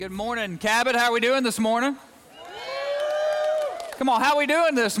Good morning, Cabot. How are we doing this morning? Come on, how are we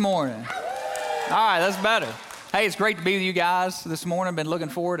doing this morning? All right, that's better. Hey, it's great to be with you guys this morning. Been looking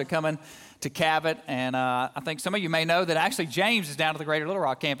forward to coming to Cabot, and I think some of you may know that actually James is down to the Greater Little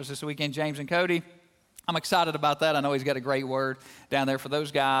Rock campus this weekend, James and Cody. I'm excited about that. I know he's got a great word down there for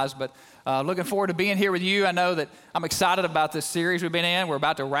those guys, but looking forward to being here with you. I know that I'm excited about this series we've been in. We're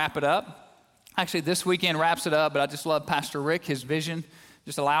about to wrap it up. Actually, this weekend wraps it up, but I just love Pastor Rick, his vision,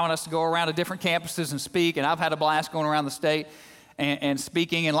 just allowing us to go around to different campuses and speak, and I've had a blast going around the state and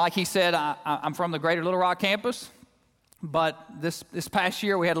speaking. And like he said, I'm from the Greater Little Rock campus, but this past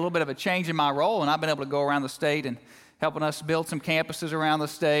year we had a little bit of a change in my role, and I've been able to go around the state and helping us build some campuses around the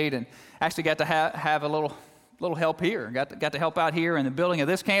state, and actually got to have a little help here. Got to help out here in the building of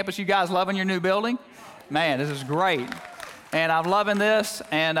this campus. You guys loving your new building? Man, this is great. And I'm loving this.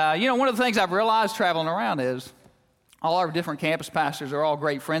 And, one of the things I've realized traveling around is all our different campus pastors are all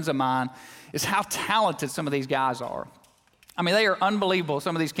great friends of mine, is how talented some of these guys are. I mean, they are unbelievable,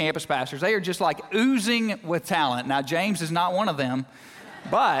 some of these campus pastors. They are just like oozing with talent. Now, James is not one of them,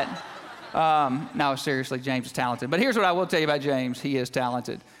 but, no, seriously, James is talented. But here's what I will tell you about James. He is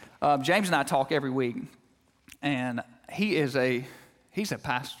talented. James and I talk every week, and he's a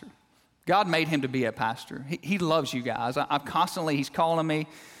pastor. God made him to be a pastor. He loves you guys. He's calling me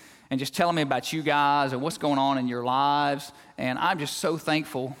and just telling me about you guys and what's going on in your lives. And I'm just so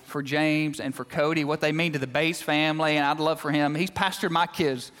thankful for James and for Cody, what they mean to the Bates family, and I'd love for him. He's pastored my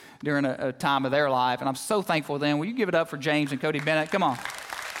kids during a time of their life, and I'm so thankful for them. Will you give it up for James and Cody Bennett? Come on.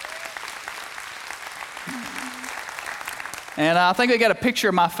 And I think they got a picture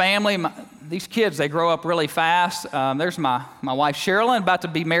of my family. These kids, they grow up really fast. There's my wife, Sherilyn, about to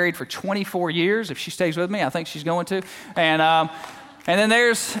be married for 24 years. If she stays with me, I think she's going to. And then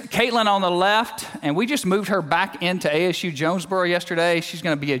there's Caitlin on the left, and we just moved her back into ASU Jonesboro yesterday. She's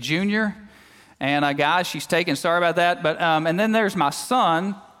going to be a junior. And guys, she's taken, sorry about that. But and then there's my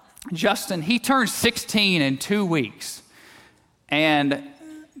son, Justin. He turns 16 in 2 weeks. And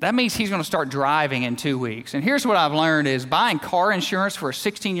that means he's going to start driving in 2 weeks. And here's what I've learned is buying car insurance for a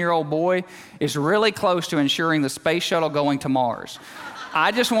 16-year-old boy is really close to insuring the space shuttle going to Mars.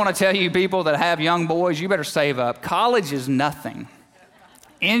 I just want to tell you people that have young boys, you better save up. College is nothing.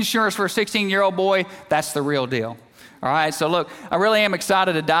 Insurance for a 16-year-old boy, that's the real deal. All right, so look, I really am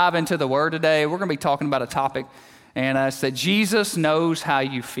excited to dive into the Word today. We're going to be talking about a topic, and it's that Jesus knows how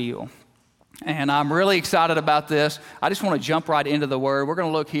you feel. And I'm really excited about this. I just want to jump right into the Word. We're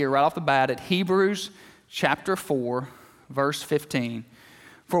going to look here right off the bat at Hebrews chapter 4, verse 15.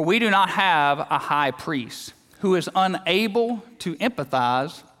 For we do not have a high priest who is unable to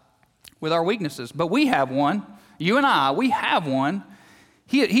empathize with our weaknesses, but we have one. You and I, we have one.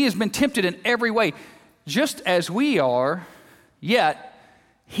 He has been tempted in every way, just as we are, yet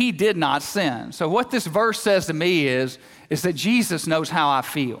he did not sin. So what this verse says to me is that Jesus knows how I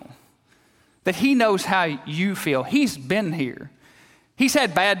feel, that he knows how you feel. He's been here. He's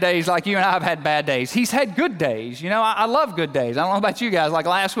had bad days like you and I have had bad days. He's had good days. You know, I love good days. I don't know about you guys. Like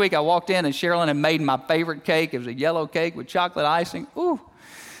last week, I walked in and Sherilyn had made my favorite cake. It was a yellow cake with chocolate icing. Ooh,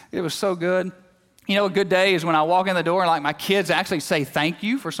 it was so good. You know, a good day is when I walk in the door and like my kids actually say thank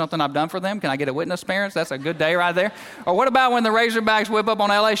you for something I've done for them. Can I get a witness, parents? That's a good day right there. Or what about when the Razorbacks whip up on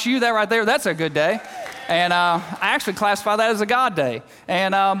LSU? That right there, that's a good day. And I actually classify that as a God day.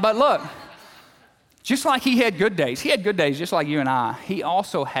 And but look, just like he had good days just like you and I, he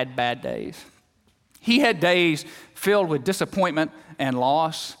also had bad days. He had days filled with disappointment and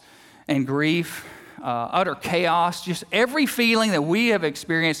loss and grief, utter chaos, just every feeling that we have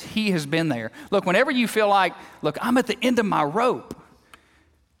experienced, he has been there. Look, whenever you feel like, look, I'm at the end of my rope,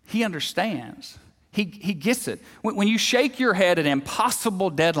 he understands. He gets it. When you shake your head at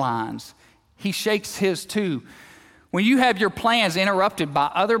impossible deadlines, he shakes his too. When you have your plans interrupted by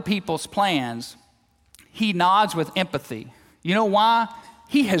other people's plans, he nods with empathy. You know why?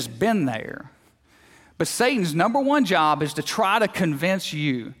 He has been there. But Satan's number one job is to try to convince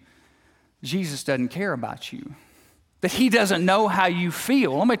you Jesus doesn't care about you, that he doesn't know how you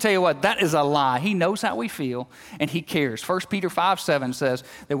feel. Let me tell you what, that is a lie. He knows how we feel, and he cares. 1 Peter 5:7 says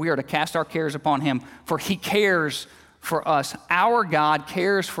that we are to cast our cares upon him, for he cares for us. Our God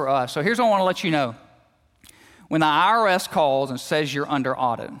cares for us. So here's what I want to let you know. When the IRS calls and says you're under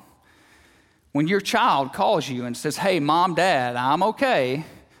audit, when your child calls you and says, hey, Mom, Dad, I'm okay,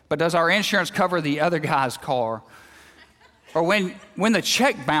 but does our insurance cover the other guy's car? Or when the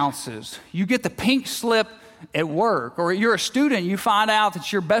check bounces, you get the pink slip at work, or you're a student, you find out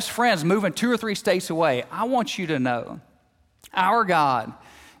that your best friend's moving 2 or 3 states away. I want you to know, our God,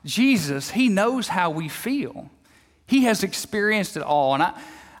 Jesus, he knows how we feel. He has experienced it all. And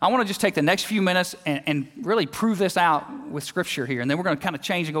I want to just take the next few minutes and really prove this out with Scripture here. And then we're going to kind of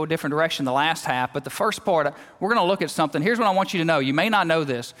change and go a different direction the last half. But the first part, we're going to look at something. Here's what I want you to know. You may not know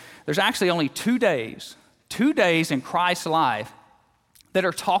this. There's actually only 2 days in Christ's life that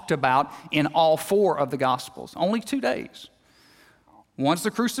are talked about in all 4 of the Gospels. Only 2 days. One's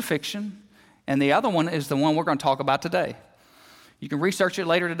the crucifixion, and the other one is the one we're going to talk about today. You can research it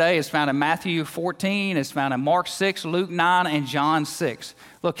later today. It's found in Matthew 14. It's found in Mark 6, Luke 9, and John 6.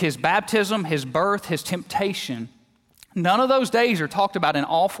 Look, his baptism, his birth, his temptation, none of those days are talked about in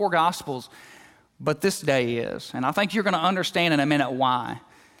all 4 Gospels, but this day is. And I think you're going to understand in a minute why.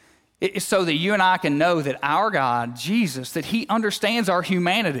 It's so that you and I can know that our God, Jesus, that he understands our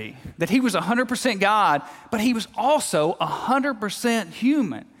humanity, that he was 100% God, but he was also 100%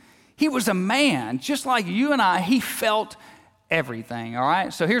 human. He was a man, just like you and I. He felt everything, all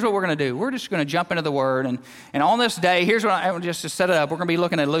right? So here's what we're going to do. We're just going to jump into the Word, and on this day, here's what I just to set it up. We're going to be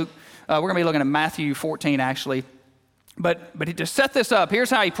looking at we're going to be looking at Matthew 14, actually. But to set this up, here's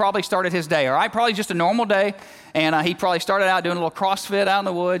how he probably started his day, all right? Probably just a normal day, and he probably started out doing a little CrossFit out in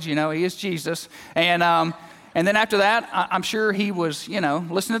the woods. You know, he is Jesus. And then after that, I'm sure he was,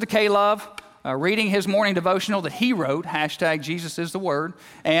 listening to K-Love, reading his morning devotional that he wrote, #Jesus is the Word,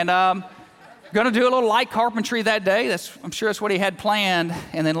 and going to do a little light carpentry that day. I'm sure that's what he had planned.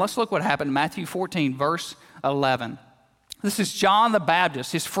 And then let's look what happened in Matthew 14, verse 11. This is John the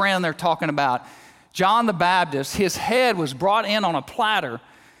Baptist, his friend they're talking about. John the Baptist, his head was brought in on a platter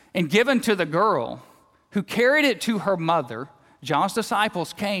and given to the girl who carried it to her mother. John's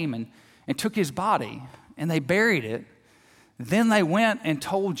disciples came and took his body, and they buried it. Then they went and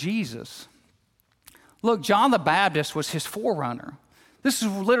told Jesus. Look, John the Baptist was his forerunner. This is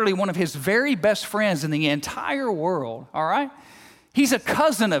literally one of his very best friends in the entire world, all right? He's a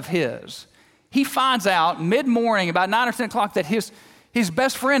cousin of his. He finds out mid-morning, about 9 or 10 o'clock, that his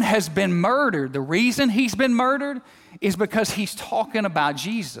best friend has been murdered. The reason he's been murdered is because he's talking about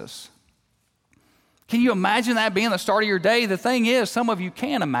Jesus. Can you imagine that being the start of your day? The thing is, some of you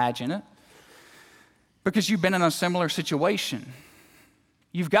can't imagine it because you've been in a similar situation.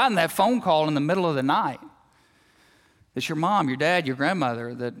 You've gotten that phone call in the middle of the night. It's your mom, your dad, your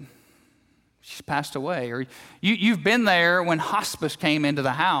grandmother that she's passed away. Or you've been there when hospice came into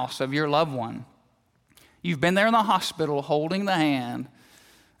the house of your loved one. You've been there in the hospital holding the hand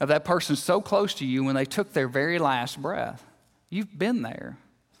of that person so close to you when they took their very last breath. You've been there.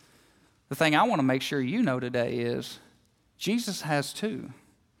 The thing I want to make sure you know today is Jesus has too.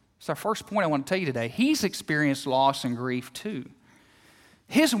 It's our first point I want to tell you today. He's experienced loss and grief too.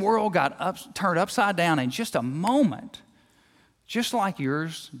 His world got turned upside down in just a moment, just like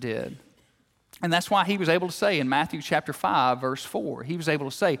yours did. And that's why he was able to say in Matthew chapter 5, verse 4, he was able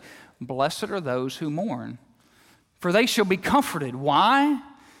to say, "Blessed are those who mourn, for they shall be comforted." Why?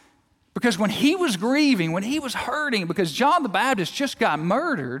 Because when he was grieving, when he was hurting, because John the Baptist just got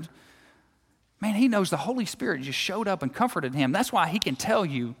murdered, man, he knows the Holy Spirit just showed up and comforted him. That's why he can tell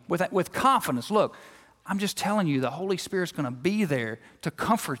you with confidence, look, I'm just telling you, the Holy Spirit's going to be there to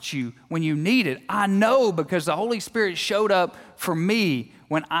comfort you when you need it. I know because the Holy Spirit showed up for me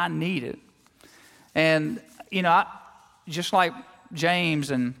when I need it. And, just like James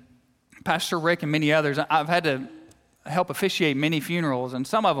and Pastor Rick and many others, I've had to help officiate many funerals, and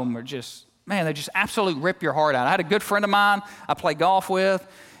some of them are just, man, they just absolutely rip your heart out. I had a good friend of mine I play golf with.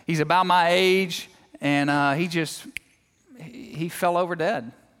 He's about my age, and he fell over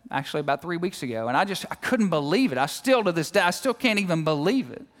dead. Actually, about 3 weeks ago. And I couldn't believe it. I still, to this day, I still can't even believe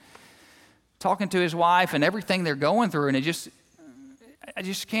it. Talking to his wife and everything they're going through, and I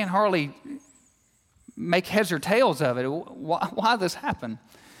just can't hardly make heads or tails of it. Why this happened?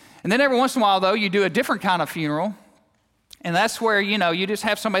 And then every once in a while, though, you do a different kind of funeral. And that's where, you just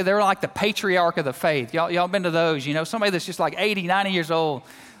have somebody, they're like the patriarch of the faith. Y'all been to those, somebody that's just like 80, 90 years old.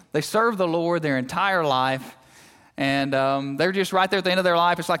 They serve the Lord their entire life. And they're just right there at the end of their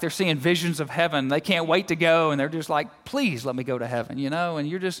life. It's like they're seeing visions of heaven. They can't wait to go, and they're just like, please let me go to heaven, And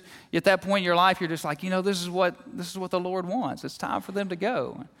you're just, at that point in your life, you're just like, this is what the Lord wants. It's time for them to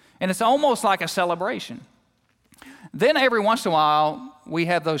go. And it's almost like a celebration. Then every once in a while, we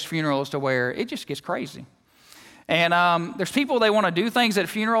have those funerals to where it just gets crazy. And there's people, they want to do things at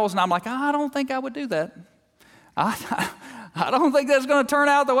funerals, and I'm like, I don't think I would do that. I don't think that's going to turn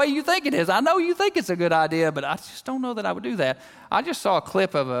out the way you think it is. I know you think it's a good idea, but I just don't know that I would do that. I just saw a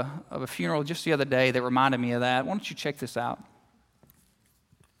clip of a funeral just the other day that reminded me of that. Why don't you check this out?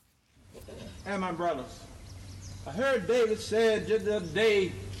 And my brothers, I heard David said just the other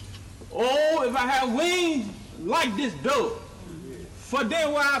day, oh, if I had wings like this dove, for then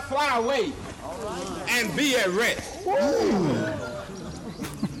will I fly away and be at rest.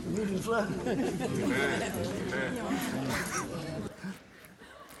 didn't fly.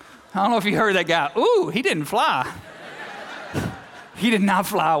 I don't know if you heard that guy. Ooh, he didn't fly. He did not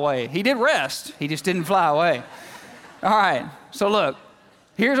fly away. He did rest. He just didn't fly away. All right, so look,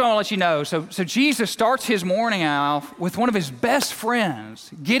 here's what I want to let you know. So Jesus starts his morning off with one of his best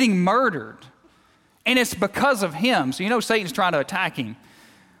friends getting murdered. And it's because of him. So you know Satan's trying to attack him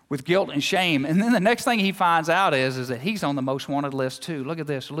with guilt and shame. And then the next thing he finds out is that he's on the most wanted list too. Look at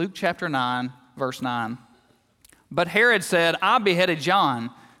this, Luke chapter 9, verse 9. But Herod said, I beheaded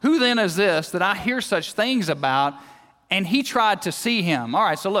John. Who then is this that I hear such things about? And he tried to see him. All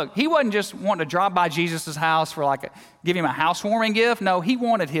right, so look, he wasn't just wanting to drop by Jesus' house for give him a housewarming gift. No, he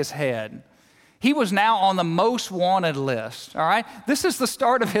wanted his head. He was now on the most wanted list, all right? This is the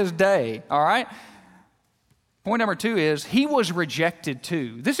start of his day, all right? Point number 2 is he was rejected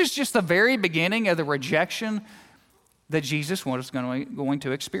too. This is just the very beginning of the rejection that Jesus was going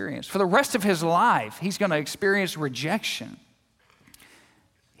to experience. For the rest of his life, he's going to experience rejection.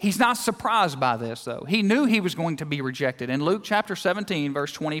 He's not surprised by this, though. He knew he was going to be rejected. In Luke chapter 17,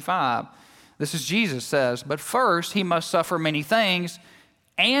 verse 25, this is Jesus says, but first he must suffer many things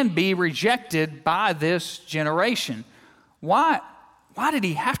and be rejected by this generation. Why did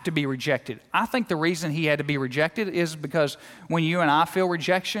he have to be rejected? I think the reason he had to be rejected is because when you and I feel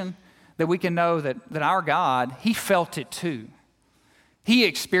rejection, that we can know that our God, he felt it too. He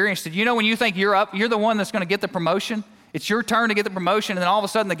experienced it. You know, when you think you're up, you're the one that's going to get the promotion. It's your turn to get the promotion, and then all of a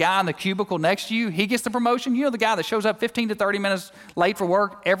sudden the guy in the cubicle next to you, he gets the promotion. You know, the guy that shows up 15 to 30 minutes late for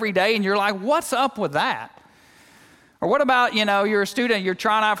work every day, and you're like, what's up with that? Or what about, you're a student, you're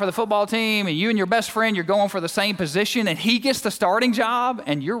trying out for the football team, and you and your best friend, you're going for the same position, and he gets the starting job,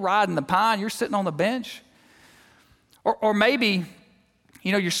 and you're riding the pine, you're sitting on the bench. Or maybe,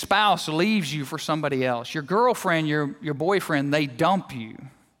 your spouse leaves you for somebody else. Your girlfriend, your boyfriend, they dump you.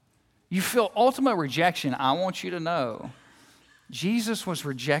 You feel ultimate rejection. I want you to know, Jesus was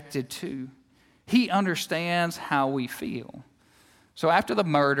rejected too. He understands how we feel. So after the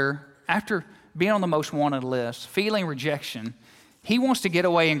murder, after being on the most wanted list, feeling rejection, he wants to get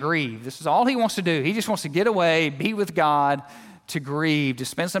away and grieve. This is all he wants to do. He just wants to get away, be with God, to grieve, to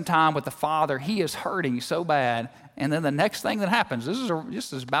spend some time with the Father. He is hurting so bad. And then the next thing that happens,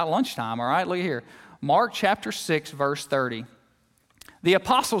 this is about lunchtime, all right? Look here. Mark chapter 6, verse 30. The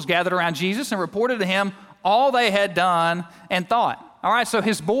apostles gathered around Jesus and reported to him all they had done and thought. All right, so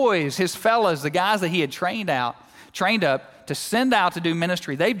his boys, his fellas, the guys that he had trained up to send out to do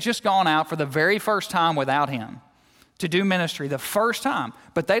ministry, they've just gone out for the very first time without him to do ministry, the first time.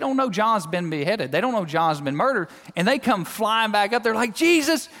 But they don't know John's been beheaded. They don't know John's been murdered. And they come flying back up. They're like,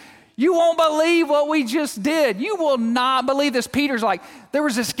 Jesus, you won't believe what we just did. You will not believe this. Peter's like, there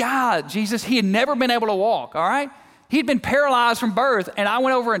was this guy, Jesus, he had never been able to walk, all right? He'd been paralyzed from birth, and I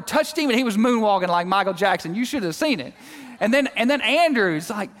went over and touched him, and he was moonwalking like Michael Jackson. You should have seen it. And then Andrew's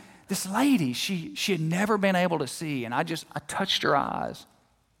like, this lady, she had never been able to see, and I touched her eyes,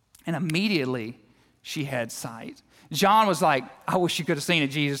 and immediately she had sight. John was like, I wish you could have seen it,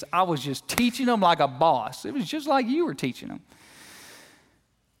 Jesus. I was just teaching them like a boss. It was just like you were teaching them.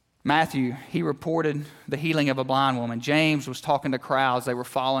 Matthew, he reported the healing of a blind woman. James was talking to crowds. They were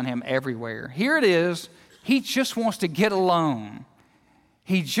following him everywhere. Here it is. He just wants to get alone.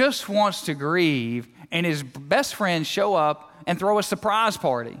 He just wants to grieve, and his best friends show up and throw a surprise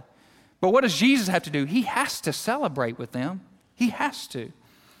party. But what does Jesus have to do? He has to celebrate with them. He has to.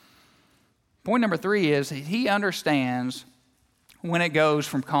 Point number 3 is he understands when it goes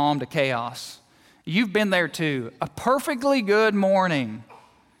from calm to chaos. You've been there too. A perfectly good morning.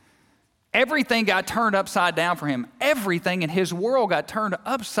 Everything got turned upside down for him. Everything in his world got turned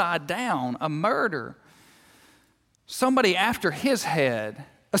upside down. A murder. Somebody after his head,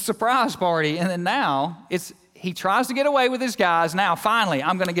 a surprise party, and then now he tries to get away with his guys. Now, finally,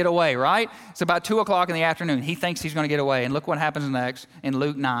 I'm going to get away, right? It's about 2 o'clock in the afternoon. He thinks he's going to get away, and look what happens next in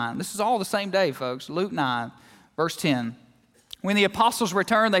Luke 9. This is all the same day, folks. Luke 9, verse 10. When the apostles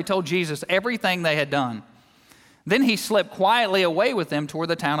returned, they told Jesus everything they had done. Then he slipped quietly away with them toward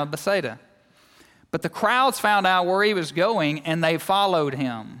the town of Bethsaida. But the crowds found out where he was going, and they followed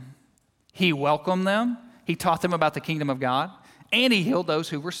him. He welcomed them. He taught them about the kingdom of God, and he healed those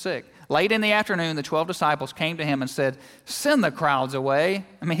who were sick. Late in the afternoon, the 12 disciples came to him and said, send the crowds away.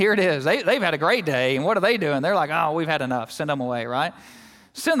 I mean, here it is. They've had a great day, and what are they doing? They're like, oh, we've had enough. Send them away, right?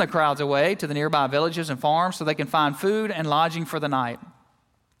 Send the crowds away to the nearby villages and farms so they can find food and lodging for the night.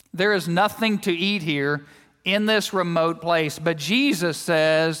 There is nothing to eat here in this remote place, but Jesus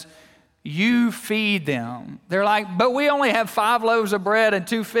says, you feed them. They're like, but we only have 5 loaves of bread and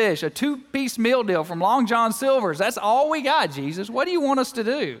 2 fish, a 2-piece meal deal from Long John Silver's. That's all we got, Jesus. What do you want us to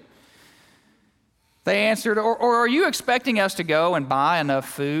do? They answered, or are you expecting us to go and buy enough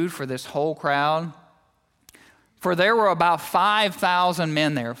food for this whole crowd? For there were about 5,000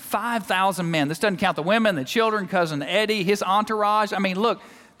 men there. 5,000 men. This doesn't count the women, the children, Cousin Eddie, his entourage. I mean, look,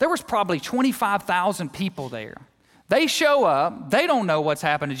 there was probably 25,000 people there. They show up. They don't know what's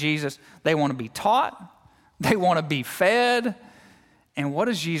happened to Jesus. They want to be taught. They want to be fed. And what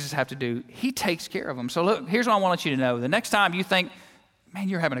does Jesus have to do? He takes care of them. So look, here's what I want you to know. The next time you think, man,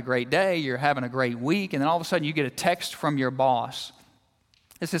 you're having a great day, you're having a great week, and then all of a sudden you get a text from your boss.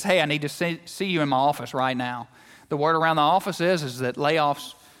 It says, hey, I need to see you in my office right now. The word around the office is that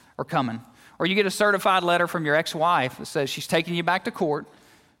layoffs are coming. Or you get a certified letter from your ex-wife that says she's taking you back to court.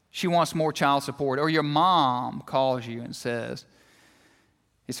 She wants more child support. Or your mom calls you and says,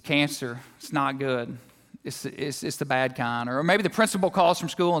 it's cancer, it's not good. It's the bad kind. Or maybe the principal calls from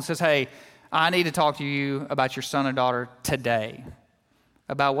school and says, hey, I need to talk to you about your son and daughter today,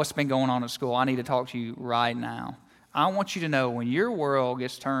 about what's been going on at school. I need to talk to you right now. I want you to know when your world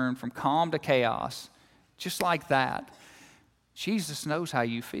gets turned from calm to chaos, just like that, Jesus knows how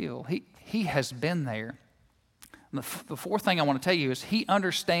you feel. He has been there. The fourth thing I want to tell you is he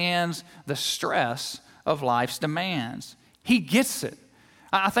understands the stress of life's demands. He gets it.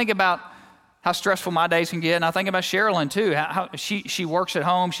 I think about how stressful my days can get, and I think about Sherilyn too. How she works at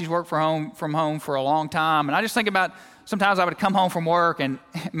home. She's worked from home for a long time, and I just think about sometimes I would come home from work, and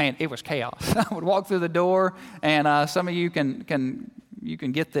man, it was chaos. I would walk through the door, and some of you can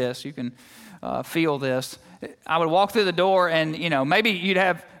get this. You can feel this. I would walk through the door, and maybe you'd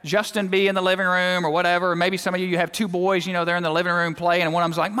have Justin be in the living room or whatever. Maybe some of you have two boys. They're in the living room playing, and one of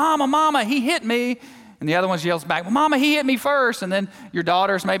them's like, "Mama, he hit me." And the other one yells back, well, Mama, he hit me first. And then your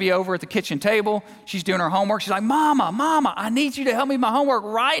daughter's maybe over at the kitchen table. She's doing her homework. She's like, Mama, I need you to help me with my homework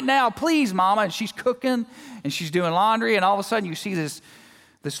right now. Please, Mama. And she's cooking and she's doing laundry. And all of a sudden you see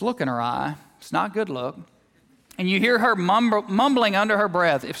this look in her eye. It's not a good look. And you hear her mumbling under her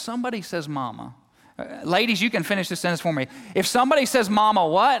breath. If somebody says Mama, ladies, you can finish this sentence for me. If somebody says Mama,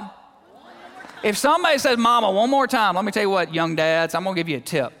 what? If somebody says Mama one more time, let me tell you what, young dads, I'm going to give you a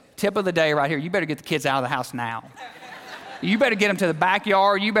tip. Tip of the day right here. You better get the kids out of the house now. You better get them to the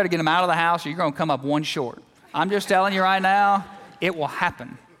backyard. You better get them out of the house or you're going to come up one short. I'm just telling you right now, it will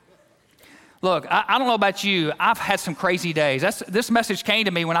happen. Look, I don't know about you. I've had some crazy days. This message came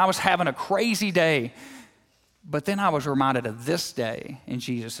to me when I was having a crazy day. But then I was reminded of this day in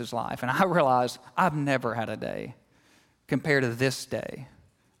Jesus' life. And I realized I've never had a day compared to this day.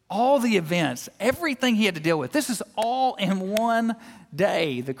 All the events, everything he had to deal with, this is all in one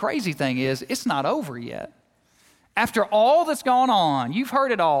day. The crazy thing is, it's not over yet. After all that's gone on, you've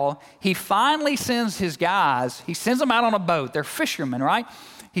heard it all, he finally sends his guys, he sends them out on a boat. They're fishermen, right?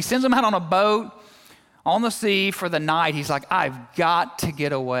 He sends them out on a boat on the sea for the night. He's like, I've got to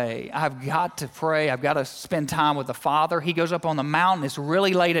get away. I've got to pray. I've got to spend time with the Father. He goes up on the mountain. It's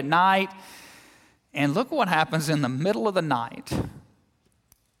really late at night. And look what happens in the middle of the night.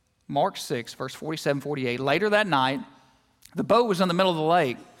 Mark 6, verse 47, 48. Later that night, the boat was in the middle of the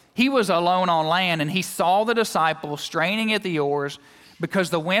lake. He was alone on land, and he saw the disciples straining at the oars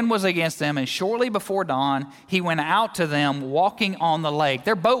because the wind was against them. And shortly before dawn, he went out to them walking on the lake.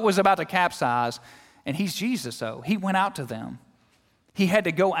 Their boat was about to capsize, and he's Jesus, though. He went out to them. He had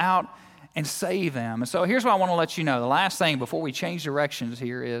to go out and save them. And so here's what I want to let you know. The last thing before we change directions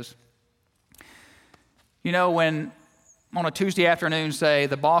here is, when on a Tuesday afternoon, say,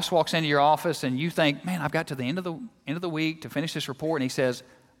 the boss walks into your office and you think, man, I've got to the end of the week to finish this report. And he says,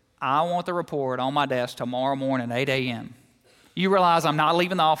 I want the report on my desk tomorrow morning at 8 a.m. You realize I'm not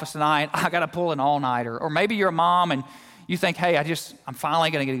leaving the office tonight. I got to pull an all-nighter. Or maybe you're a mom and you think, hey, I'm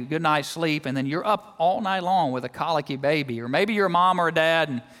finally going to get a good night's sleep. And then you're up all night long with a colicky baby. Or maybe you're a mom or a dad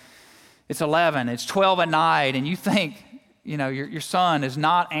and it's 11, it's 12 at night. And you think, your son is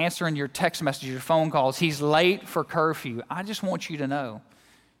not answering your text messages, your phone calls. He's late for curfew. I just want you to know,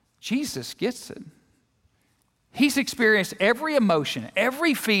 Jesus gets it. He's experienced every emotion,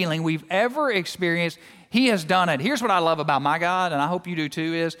 every feeling we've ever experienced. He has done it. Here's what I love about my God, and I hope you do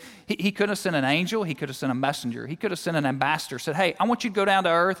too, is he could have sent an angel. He could have sent a messenger. He could have sent an ambassador, said, hey, I want you to go down to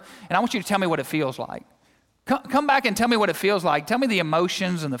earth, and I want you to tell me what it feels like. Come back and tell me what it feels like. Tell me the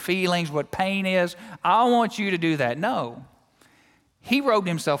emotions and the feelings, what pain is. I want you to do that. No. He robed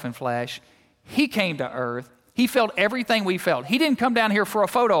himself in flesh. He came to earth. He felt everything we felt. He didn't come down here for a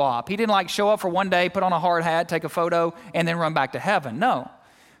photo op. He didn't show up for one day, put on a hard hat, take a photo, and then run back to heaven. No.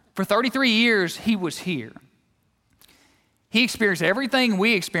 For 33 years, he was here. He experienced everything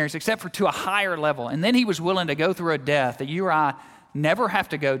we experienced except for to a higher level. And then he was willing to go through a death that you or I never have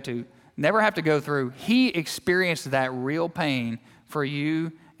to go through. He experienced that real pain for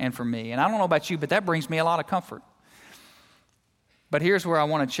you and for me. And I don't know about you, but that brings me a lot of comfort. But here's where I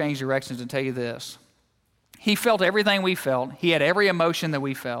want to change directions and tell you this. He felt everything we felt. He had every emotion that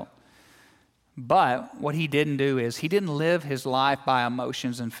we felt. But what he didn't do is he didn't live his life by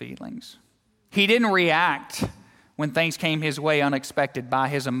emotions and feelings. He didn't react when things came his way unexpected by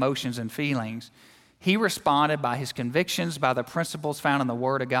his emotions and feelings. He responded by his convictions, by the principles found in the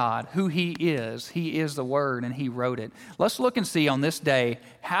Word of God. Who he is the Word, and he wrote it. Let's look and see on this day,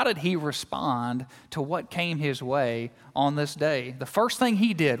 how did he respond to what came his way on this day? The first thing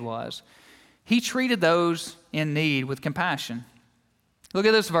he did was he treated those in need with compassion. Look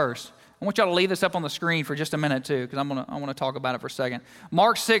at this verse. I want y'all to leave this up on the screen for just a minute too, because I want to talk about it for a second.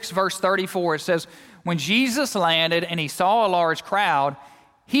 Mark 6, verse 34, it says, when Jesus landed and he saw a large crowd,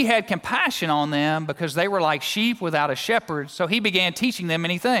 he had compassion on them because they were like sheep without a shepherd, so he began teaching them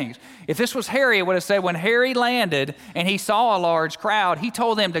many things. If this was Harry, it would have said when Harry landed and he saw a large crowd, he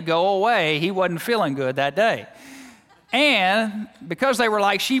told them to go away. He wasn't feeling good that day. And because they were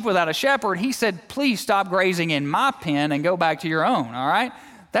like sheep without a shepherd, he said, please stop grazing in my pen and go back to your own, all right?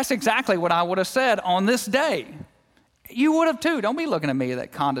 That's exactly what I would have said on this day. You would have too. Don't be looking at me with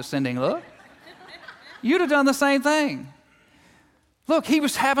that condescending look. You'd have done the same thing. Look, he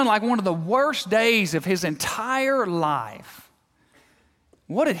was having like one of the worst days of his entire life.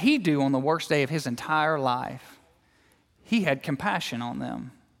 What did he do on the worst day of his entire life? He had compassion on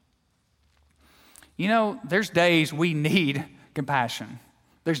them. You know, there's days we need compassion.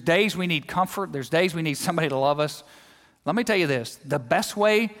 There's days we need comfort. There's days we need somebody to love us. Let me tell you this. The best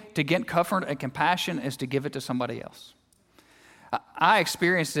way to get comfort and compassion is to give it to somebody else. I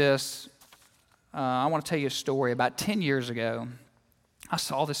experienced this. I want to tell you a story. About 10 years ago, I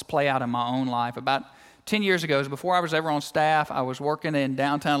saw this play out in my own life. About 10 years ago, before I was ever on staff, I was working in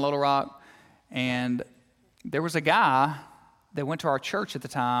downtown Little Rock, and there was a guy that went to our church at the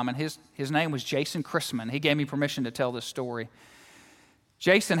time, and his name was Jason Chrisman. He gave me permission to tell this story.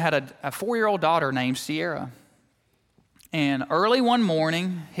 Jason had a 4-year-old daughter named Sierra, and early one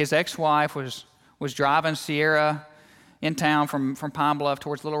morning, his ex-wife was driving Sierra in town from Pine Bluff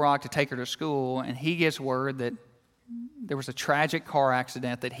towards Little Rock to take her to school, and he gets word that there was a tragic car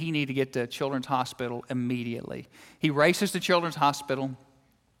accident that he needed to get to Children's Hospital immediately. He races to Children's Hospital.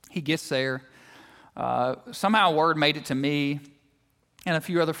 He gets there. Somehow word made it to me and a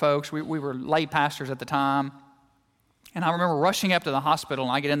few other folks. We were lay pastors at the time. And I remember rushing up to the hospital,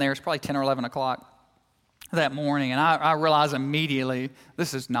 and I get in there. It's probably 10 or 11 o'clock that morning, and I realize immediately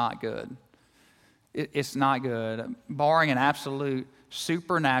this is not good. It's not good. Barring an absolute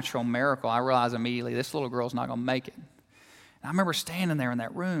supernatural miracle, I realize immediately this little girl's not going to make it. And I remember standing there in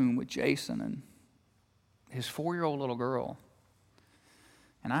that room with Jason and his 4-year-old little girl.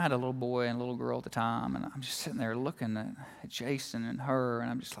 And I had a little boy and a little girl at the time, and I'm just sitting there looking at Jason and her, and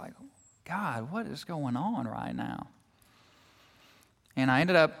I'm just like, God, what is going on right now? And I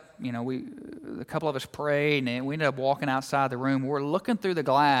ended up, a couple of us prayed, and we ended up walking outside the room. We're looking through the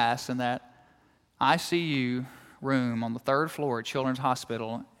glass in that ICU room on the 3rd floor at Children's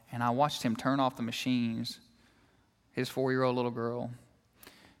Hospital, and I watched him turn off the machines, his 4-year-old little girl,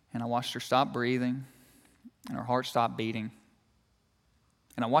 and I watched her stop breathing, and her heart stop beating.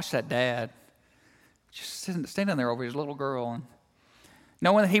 And I watched that dad just standing there over his little girl, and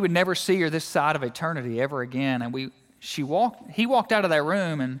knowing that he would never see her this side of eternity ever again. And he walked out of that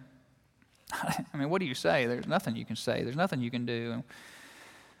room, and I mean, what do you say? There's nothing you can say. There's nothing you can do. And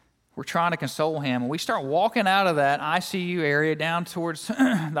we're trying to console him, and we start walking out of that ICU area down towards the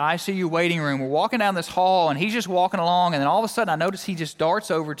ICU waiting room. We're walking down this hall, and he's just walking along, and then all of a sudden I notice he just darts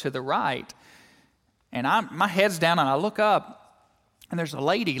over to the right. And my head's down, and I look up, and there's a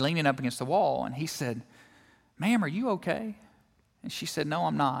lady leaning up against the wall, and he said, "Ma'am, are you okay?" And she said, "No,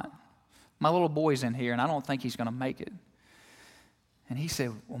 I'm not. My little boy's in here, and I don't think he's going to make it." And he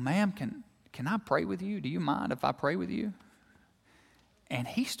said, "Well, ma'am, can I pray with you? Do you mind if I pray with you?" And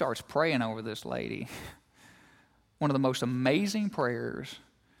he starts praying over this lady. One of the most amazing prayers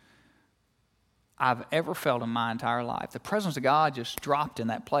I've ever felt in my entire life. The presence of God just dropped in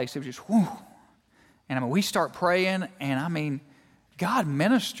that place. It was just, whoo. And we start praying, and God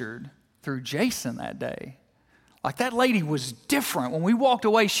ministered through Jason that day. Like, that lady was different. When we walked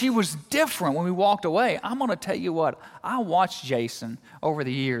away, she was different when we walked away. I'm going to tell you what, I watched Jason over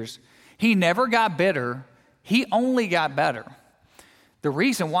the years. He never got bitter. He only got better. The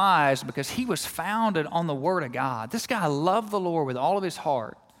reason why is because he was founded on the Word of God. This guy loved the Lord with all of his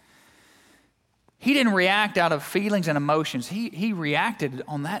heart. He didn't react out of feelings and emotions. He reacted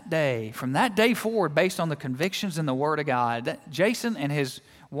on that day, from that day forward, based on the convictions in the Word of God. Jason and his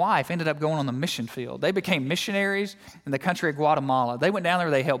wife ended up going on the mission field. They became missionaries in the country of Guatemala. They went down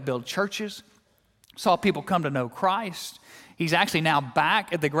there, they helped build churches, saw people come to know Christ. He's actually now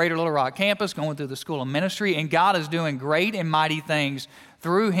back at the Greater Little Rock campus going through the School of Ministry, and God is doing great and mighty things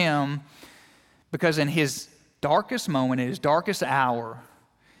through him because in his darkest moment, in his darkest hour,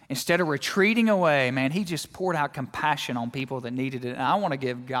 instead of retreating away, man, he just poured out compassion on people that needed it. And I want to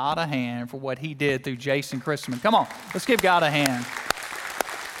give God a hand for what he did through Jason Christman. Come on, let's give God a hand.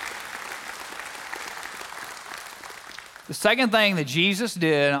 The second thing that Jesus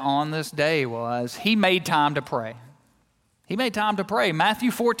did on this day was he made time to pray. He made time to pray.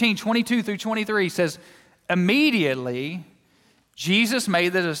 Matthew 14, 22 through 23 says, immediately Jesus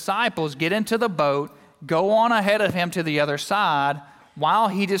made the disciples get into the boat, go on ahead of him to the other side while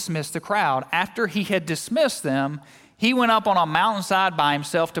he dismissed the crowd. After he had dismissed them, he went up on a mountainside by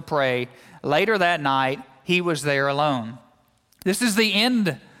himself to pray. Later that night, he was there alone. This is the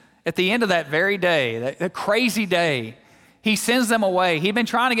end, at the end of that very day, that crazy day. He sends them away. He'd been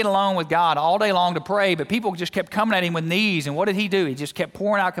trying to get alone with God all day long to pray, but people just kept coming at him with needs. And what did he do? He just kept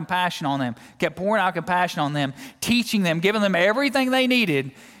pouring out compassion on them, teaching them, giving them everything they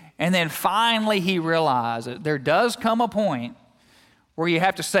needed. And then finally he realized that there does come a point where you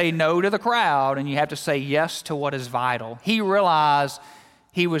have to say no to the crowd and you have to say yes to what is vital. He realized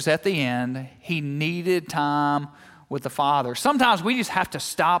he was at the end. He needed time with the Father. Sometimes we just have to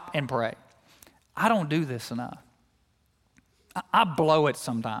stop and pray. I don't do this enough. I blow it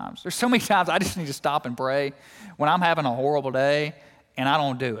sometimes. There's so many times I just need to stop and pray when I'm having a horrible day, and I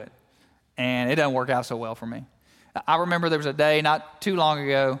don't do it. And it doesn't work out so well for me. I remember there was a day not too long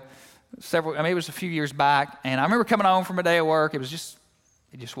ago, it was a few years back, and I remember coming home from a day at work. It just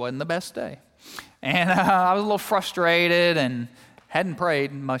wasn't the best day. And I was a little frustrated and hadn't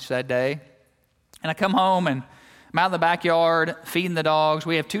prayed much that day. And I come home, and I'm out in the backyard feeding the dogs.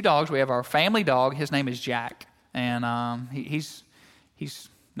 We have 2 dogs. We have our family dog. His name is Jack. And he's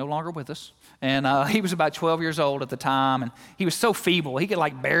no longer with us. And he was about 12 years old at the time, and he was so feeble. He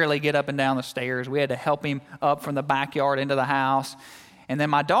could barely get up and down the stairs. We had to help him up from the backyard into the house. And then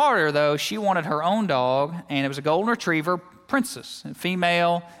my daughter, though, she wanted her own dog, and it was a golden retriever, Princess, a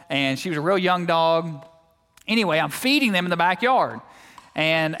female, and she was a real young dog. Anyway, I'm feeding them in the backyard.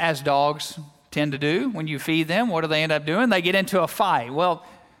 And as dogs tend to do, when you feed them, what do they end up doing? They get into a fight. Well,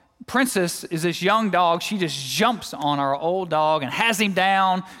 Princess is this young dog. She just jumps on our old dog and has him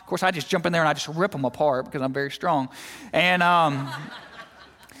down. Of course, I just jump in there and I just rip him apart because I'm very strong. And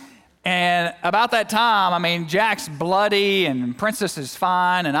and about that time, Jack's bloody and Princess is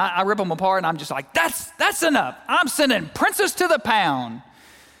fine, and I rip him apart, and I'm just like, that's enough. I'm sending Princess to the pound.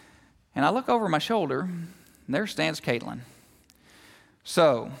 And I look over my shoulder, and there stands Caitlin.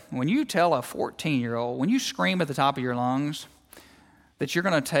 So when you tell a 14-year-old, when you scream at the top of your lungs that you're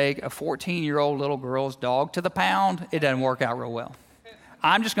going to take a 14-year-old little girl's dog to the pound, it doesn't work out real well.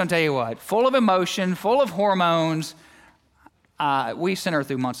 I'm just going to tell you what, full of emotion, full of hormones. We sent her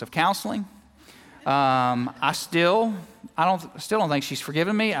through months of counseling. I still don't think she's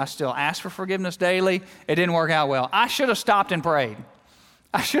forgiven me. I still ask for forgiveness daily. It didn't work out well. I should have stopped and prayed.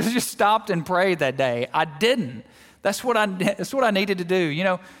 I should have just stopped and prayed that day. I didn't. That's what I needed to do. You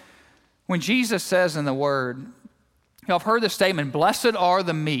know, when Jesus says in the Word, I've heard this statement, blessed are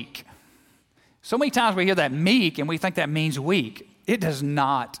the meek. So many times we hear that meek and we think that means weak. It does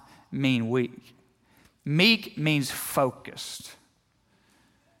not mean weak. Meek means focused.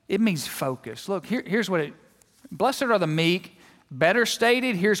 It means focused. Look, here's what it, blessed are the meek. Better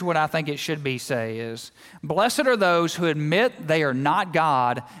stated, here's what I think it should be is, blessed are those who admit they are not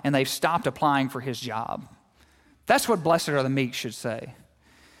God and they've stopped applying for his job. That's what blessed are the meek should say.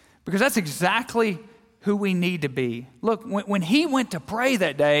 Because that's exactly who we need to be. Look, when he went to pray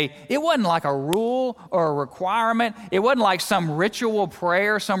that day, it wasn't like a rule or a requirement. It wasn't like some ritual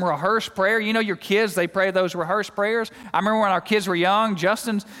prayer, some rehearsed prayer. You know, your kids, they pray those rehearsed prayers. I remember when our kids were young,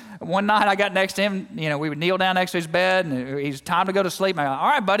 Justin's, one night I got next to him, you know, we would kneel down next to his bed, and he's time to go to sleep. And I go, all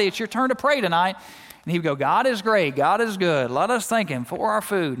right, buddy, it's your turn to pray tonight. And he would go, God is great, God is good. Let us thank him for our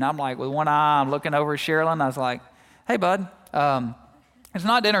food. And I'm like, with one eye, I'm looking over at Sherilyn. I was like, hey, bud, it's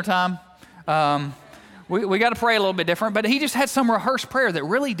not dinner time. We got to pray a little bit different, but he just had some rehearsed prayer that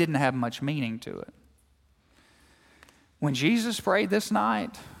really didn't have much meaning to it. When Jesus prayed this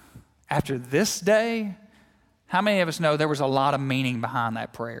night, after this day, how many of us know there was a lot of meaning behind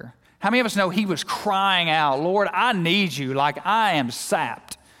that prayer? How many of us know he was crying out, Lord, I need you like I am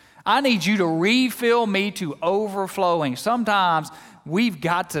sapped. I need you to refill me to overflowing. Sometimes we've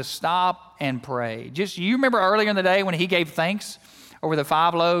got to stop and pray. You remember earlier in the day when he gave thanks over the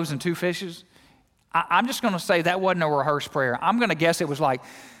 5 loaves and 2 fishes? I'm just going to say that wasn't a rehearsed prayer. I'm going to guess it was like,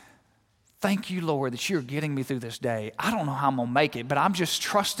 thank you, Lord, that you're getting me through this day. I don't know how I'm going to make it, but I'm just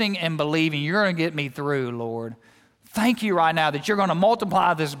trusting and believing you're going to get me through, Lord. Thank you right now that you're going to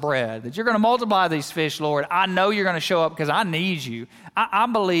multiply this bread, that you're going to multiply these fish, Lord. I know you're going to show up because I need you. I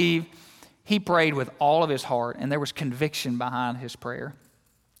believe he prayed with all of his heart, and there was conviction behind his prayer.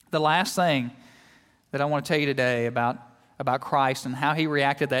 The last thing that I want to tell you today about Christ and how he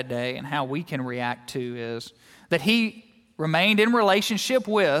reacted that day and how we can react to is that he remained in relationship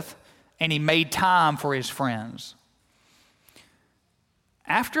with and he made time for his friends.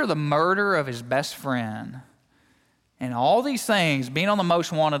 After the murder of his best friend and all these things, being on the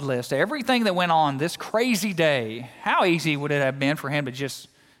most wanted list, everything that went on this crazy day, how easy would it have been for him to just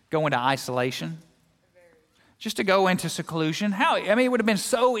go into isolation? Just to go into seclusion? It would have been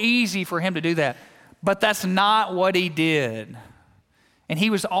so easy for him to do that. But that's not what he did. And he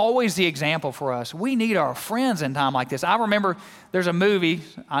was always the example for us. We need our friends in time like this. I remember there's a movie,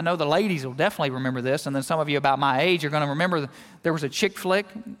 I know the ladies will definitely remember this, and then some of you about my age are going to remember there was a chick flick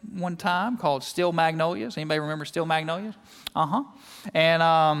one time called Still Magnolias. Anybody remember Still Magnolias?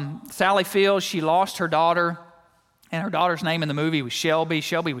 And Sally Fields, she lost her daughter, and her daughter's name in the movie was Shelby.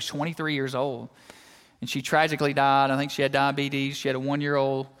 Shelby was 23 years old, and she tragically died. I think she had diabetes. She had a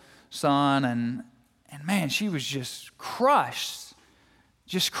 1-year-old son, and man, she was just crushed.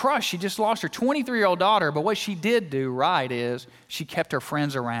 She just lost her 23-year-old daughter, but what she did do right is she kept her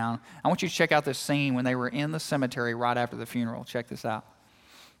friends around. I want you to check out this scene when they were in the cemetery right after the funeral. Check this out.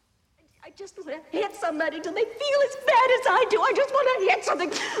 I just want to hit somebody till they feel as bad as I do. I just want to hit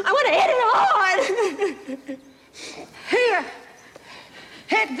something. I want to hit it hard. Here,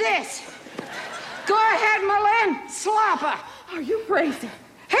 hit this. Go ahead, Malin, slapper. Are you crazy?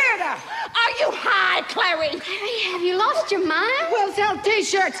 Hit her. Are you high, Clary? Clary, have you lost your mind? We'll sell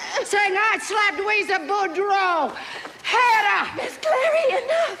T-shirts saying I slapped Weezer Boudreau. Hit her. Miss Clary,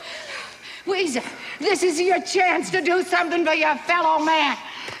 enough. Weezer, this is your chance to do something for your fellow man.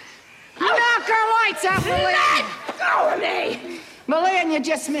 Knock her lights out, Malin. Let go of me. Malin, you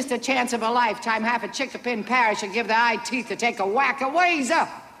just missed a chance of a lifetime. Half a Chickapin parish should give the eye teeth to take a whack of Weezer.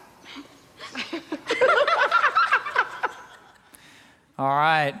 All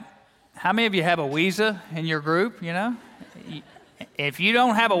right. How many of you have a Weezer in your group, you know? If you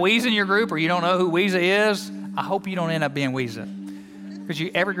don't have a Weezer in your group or you don't know who Weezer is, I hope you don't end up being Weezer. Because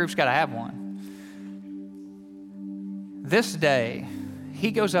every group's got to have one. This day, he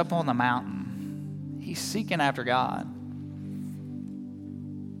goes up on the mountain. He's seeking after God.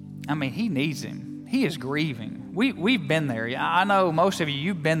 I mean, he needs him. He is grieving. We've been there. I know most of you,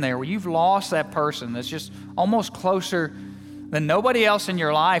 you've been there where you've lost that person that's just almost closer than nobody else in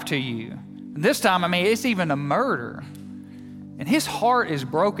your life to you. And this time, it's even a murder. And his heart is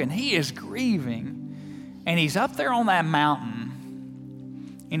broken. He is grieving. And he's up there on that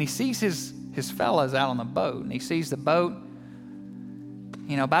mountain. And he sees his fellas out on the boat. And he sees the boat,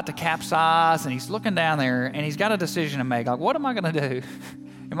 about to capsize. And he's looking down there. And he's got a decision to make. Like, what am I going to do?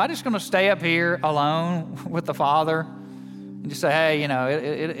 Am I just going to stay up here alone with the Father? And just say, hey,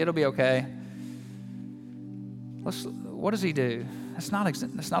 it'll be okay. What does he do? That's not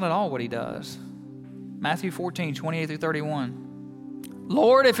at all what he does. Matthew 14, 28 through 31.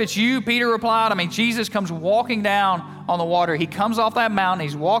 Lord, if it's you, Peter replied. Jesus comes walking down on the water. He comes off that mountain.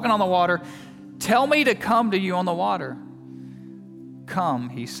 He's walking on the water. Tell me to come to you on the water. Come,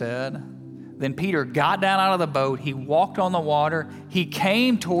 he said. Then Peter got down out of the boat. He walked on the water. He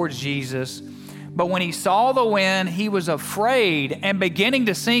came towards Jesus. But when he saw the wind, he was afraid, and beginning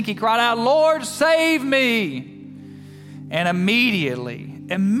to sink, he cried out, Lord, save me. And immediately,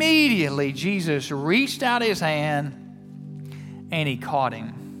 Jesus reached out his hand and he caught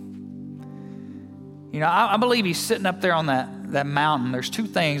him. I believe he's sitting up there on that mountain. There's two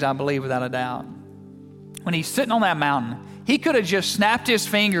things I believe without a doubt. When he's sitting on that mountain, he could have just snapped his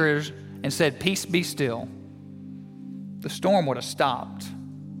fingers and said, peace be still. The storm would have stopped.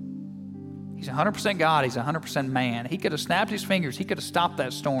 He's 100% God. He's 100% man. He could have snapped his fingers. He could have stopped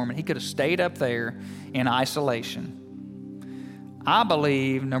that storm, and he could have stayed up there in isolation. I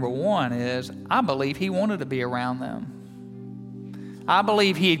believe, number one is, I believe he wanted to be around them. I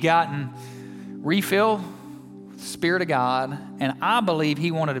believe he had gotten refilled with the Spirit of God, and I believe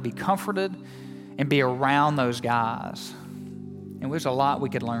he wanted to be comforted and be around those guys. And there's a lot we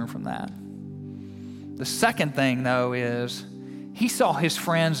could learn from that. The second thing, though, is he saw his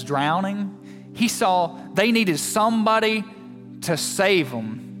friends drowning. He saw they needed somebody to save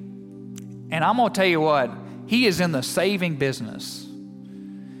them. And I'm going to tell you what, he is in the saving business.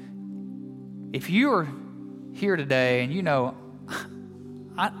 If you're here today and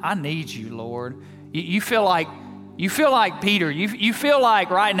I need you, Lord, You feel like Peter. You feel like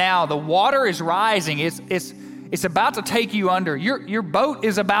right now the water is rising. It's about to take you under. Your boat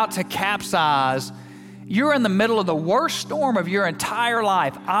is about to capsize. You're in the middle of the worst storm of your entire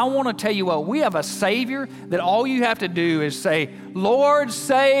life. I want to tell you what, we have a Savior that all you have to do is say, Lord,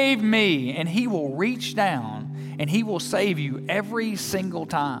 save me. And He will reach down and He will save you every single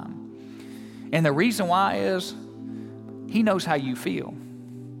time. And the reason why is He knows how you feel.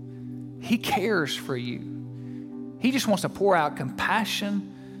 He cares for you. He just wants to pour out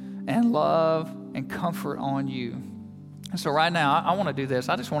compassion and love and comfort on you. And so right now, I want to do this.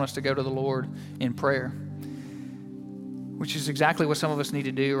 I just want us to go to the Lord in prayer, which is exactly what some of us need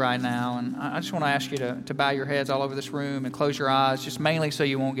to do right now. And I just want to ask you to bow your heads all over this room and close your eyes, just mainly so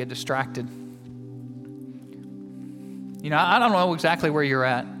you won't get distracted. You know, I don't know exactly where you're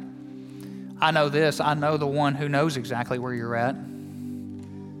at. I know this. I know the one who knows exactly where you're at.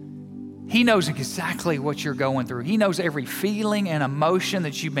 He knows exactly what you're going through. He knows every feeling and emotion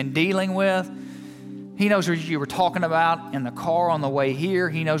that you've been dealing with. He knows what you were talking about in the car on the way here.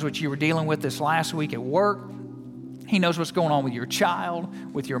 He knows what you were dealing with this last week at work. He knows what's going on with your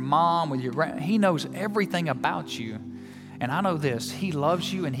child, with your mom, with your He knows everything about you. And I know this, He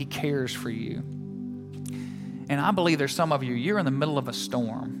loves you and He cares for you. And I believe there's some of you, you're in the middle of a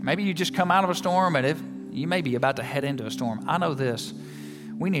storm. Maybe you just come out of a storm, and if you may be about to head into a storm. I know this,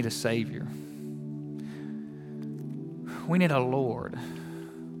 we need a Savior. We need a Lord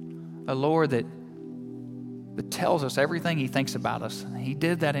that tells us everything He thinks about us. He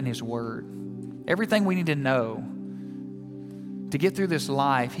did that in His Word. Everything we need to know to get through this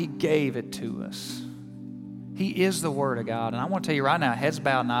life, He gave it to us. He is the Word of God. And I want to tell you right now, heads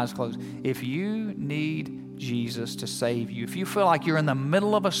bowed and eyes closed, if you need Jesus to save you, if you feel like you're in the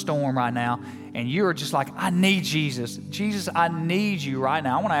middle of a storm right now and you're just like, I need Jesus. Jesus, I need you right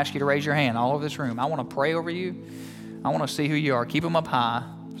now. I want to ask you to raise your hand all over this room. I want to pray over you. I want to see who you are. Keep them up high.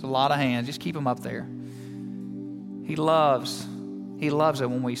 There's a lot of hands. Just keep them up there. He loves it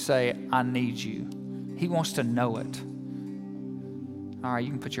when we say, I need you. He wants to know it. All right, you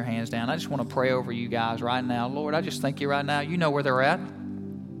can put your hands down. I just want to pray over you guys right now. Lord, I just thank you right now. You know where they're at.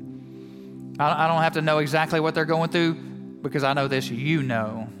 I don't have to know exactly what they're going through because I know this, you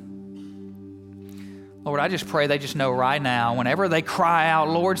know. Lord, I just pray they just know right now, whenever they cry out,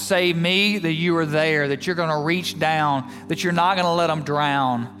 Lord, save me, that you are there, that you're going to reach down, that you're not going to let them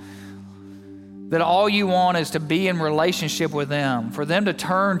drown. That all you want is to be in relationship with them, for them to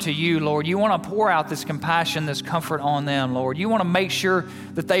turn to you, Lord. You want to pour out this compassion, this comfort on them, Lord. You want to make sure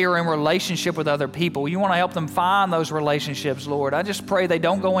that they are in relationship with other people. You want to help them find those relationships, Lord. I just pray they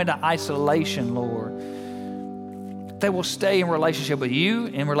don't go into isolation, Lord. They will stay in relationship with you,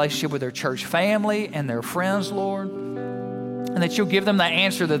 in relationship with their church family and their friends, Lord. And that you'll give them the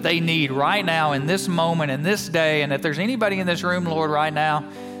answer that they need right now in this moment, in this day. And if there's anybody in this room, Lord, right now,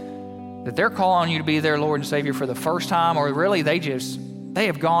 that they're calling on you to be their Lord and Savior for the first time, or really they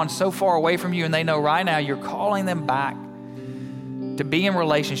have gone so far away from you and they know right now you're calling them back to be in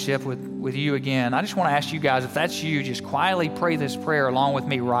relationship with you again. I just want to ask you guys, if that's you, just quietly pray this prayer along with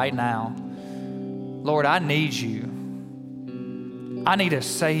me right now. Lord, I need you. I need a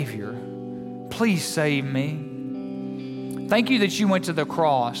Savior. Please save me. Thank you that you went to the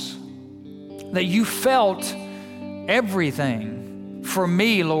cross, that you felt everything for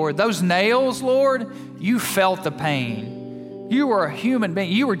me, Lord. Those nails, Lord, you felt the pain. You were a human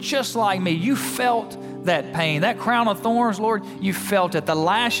being. You were just like me. You felt that pain. That crown of thorns, Lord, you felt it. The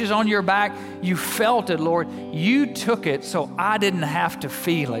lashes on your back, you felt it, Lord. You took it so I didn't have to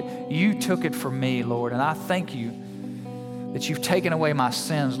feel it. You took it for me, Lord. And I thank you that you've taken away my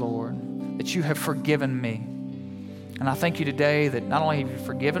sins, Lord, that you have forgiven me. And I thank you today that not only have you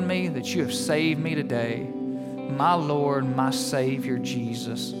forgiven me, that you have saved me today. My Lord, my Savior,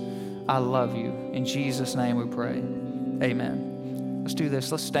 Jesus, I love you. In Jesus' name we pray. Amen. Let's do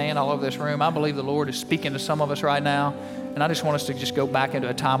this. Let's stand all over this room. I believe the Lord is speaking to some of us right now, and I just want us to just go back into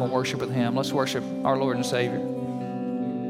a time of worship with Him. Let's worship our Lord and Savior.